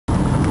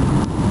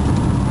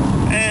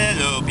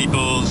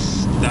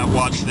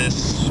watch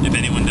this, if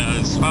anyone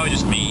does. Probably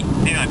just me,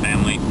 maybe my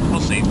family, we'll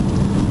see.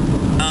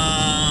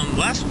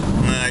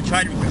 I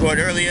tried to record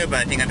earlier, but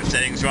I think I have the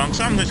settings wrong,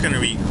 so I'm just going to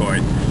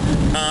re-record.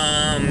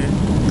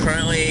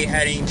 Currently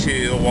heading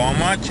to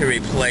Walmart to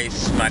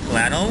replace my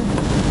flannel,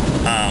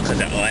 because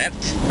it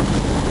left.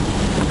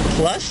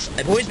 Plus,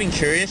 I've always been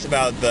curious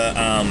about the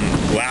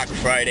Black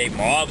Friday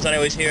mobs that I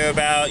always hear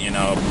about. You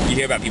know, you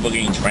hear about people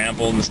getting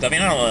trampled and stuff. I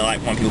mean, I don't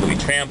really want people to be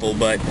trampled,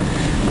 but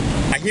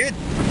I hear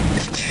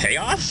it's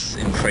chaos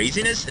and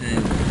craziness, and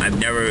I've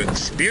never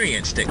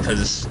experienced it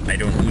because I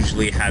don't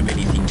usually have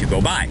anything to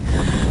go by.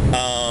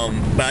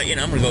 But, you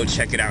know, I'm going to go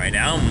check it out right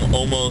now. I'm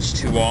almost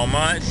to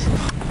Walmart.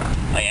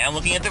 I am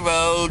looking at the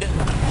road,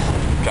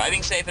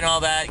 driving safe and all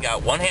that.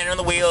 Got one hand on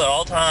the wheel at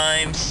all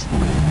times.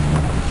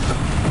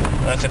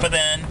 Except for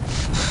then.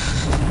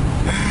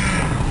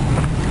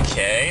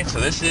 Okay, so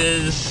this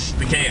is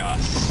the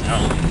chaos.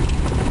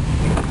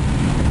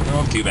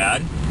 Not too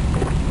bad.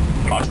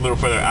 Walked a little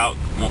further out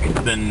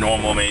than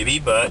normal maybe,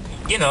 but,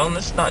 you know,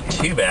 that's not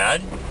too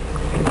bad.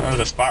 There's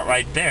a spot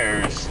right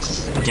there.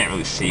 You can't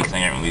really see because I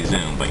can't really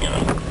zoom, but, you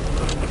know.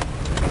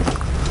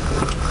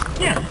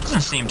 Yeah, it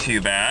doesn't seem too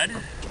bad.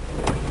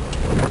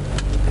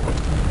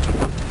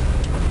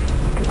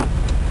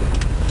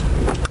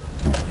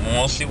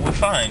 We'll see what we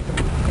find.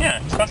 Yeah,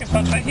 this fucking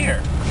spot's right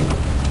here.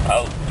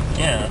 Oh,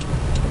 yeah.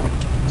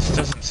 This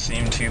doesn't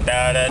seem too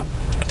bad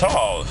at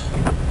all.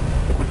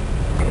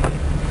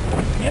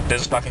 Yep,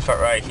 there's a parking spot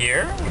right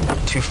here.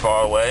 Too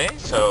far away,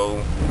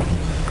 so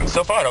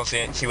far I don't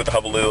see what the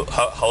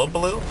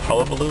hullabaloo,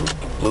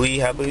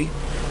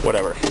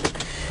 whatever,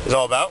 is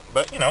all about,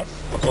 but, you know,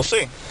 we'll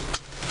see.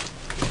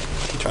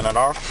 Turn that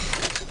off.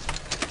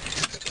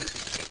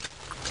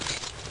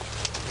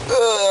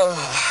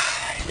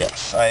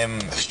 Yes, I am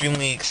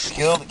extremely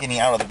skilled at getting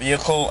out of the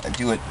vehicle. I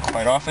do it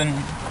quite often.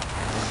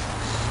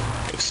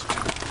 Oops.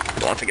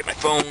 Don't want to forget my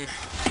phone.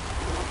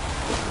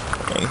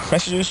 Any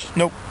messages?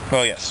 Nope.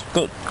 Oh yes.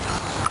 Good.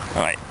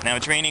 Alright, now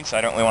it's raining, so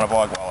I don't really want to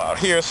vlog while out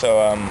here,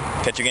 so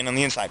catch you again on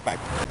the inside. Bye.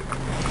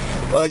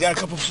 Well, I got a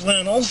couple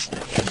flannels.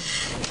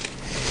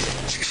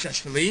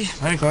 Successfully.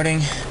 Am I recording?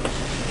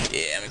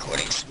 Yeah, I'm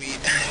recording. Sweet.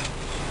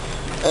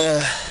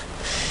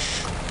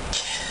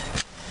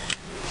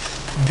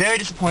 Very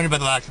disappointed by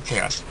the lack of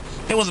chaos.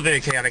 It wasn't very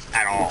chaotic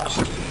at all.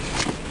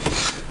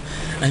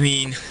 I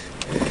mean,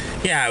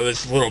 yeah, I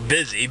was a little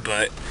busy,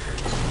 but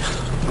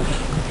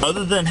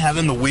other than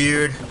having the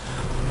weird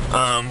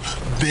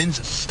bins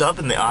of stuff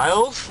in the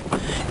aisles,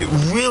 it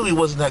really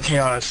wasn't that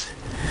chaos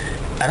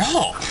at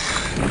all.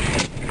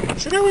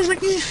 So that was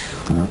like,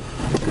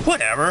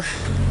 whatever.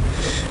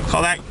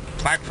 Call that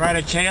Black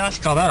Friday chaos?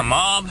 Call that a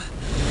mob?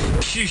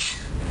 Sheesh.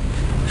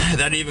 That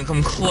didn't even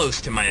come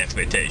close to my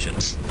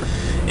expectations.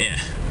 Yeah,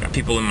 got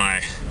people in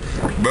my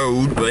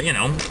road, but you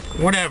know,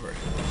 whatever.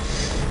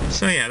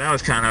 So yeah, that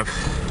was kind of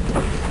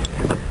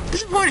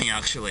disappointing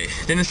actually.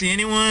 Didn't see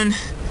anyone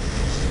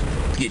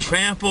get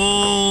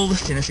trampled,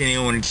 didn't see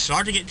anyone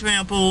start to get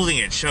trampled,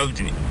 didn't get shoved,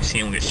 didn't see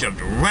anyone get shoved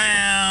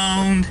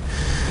around,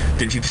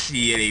 didn't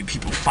see any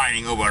people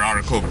fighting over an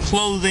article of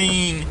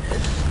clothing.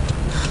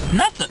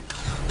 Nothing.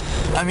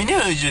 I mean,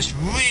 it was just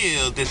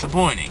real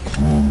disappointing.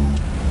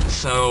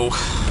 So,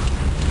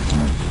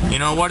 you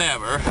know,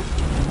 whatever.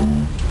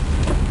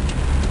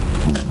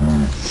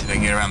 See if I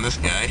can get around this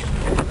guy.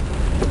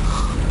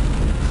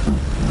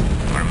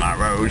 Or my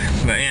road.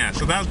 But yeah,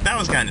 so that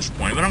was kind of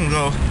disappointing. But I'm gonna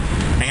go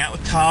hang out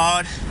with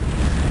Todd,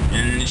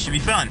 and it should be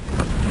fun.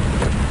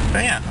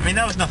 But yeah, I mean,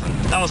 that was nothing.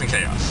 That wasn't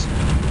chaos.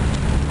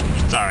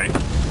 Sorry.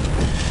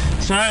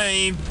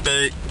 Sorry,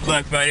 but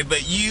Black Friday,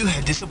 but you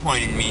have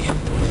disappointed me.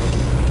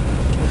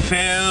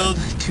 Failed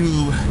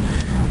to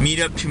meet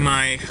up to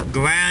my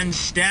grand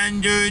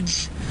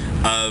standards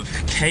of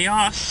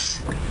chaos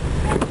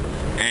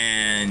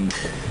and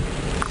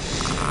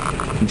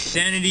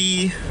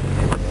insanity.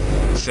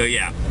 So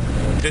yeah,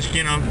 just,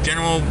 you know,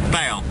 general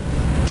fail.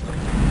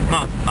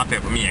 Well, not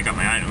fail for me, I got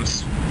my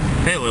items.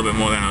 Paid a little bit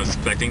more than I was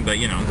expecting, but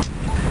you know,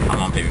 I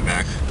won't pay me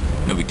back.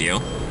 No big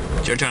deal.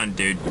 It's your turn,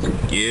 dude.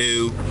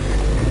 You.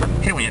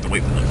 I hate when you have to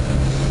wait for them.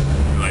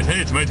 Realize,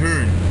 hey, it's my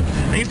turn.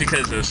 I think it's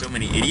because there's so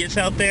many idiots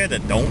out there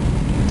that don't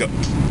go,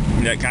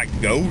 that kind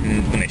of go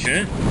when they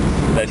shouldn't.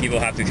 That people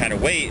have to kind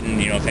of wait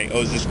and, you know, think,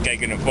 oh, is this guy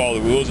gonna follow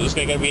the rules? Is this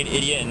guy gonna be an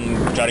idiot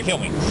and try to kill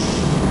me?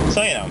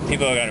 So, you know,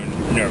 people are kind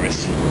of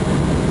nervous.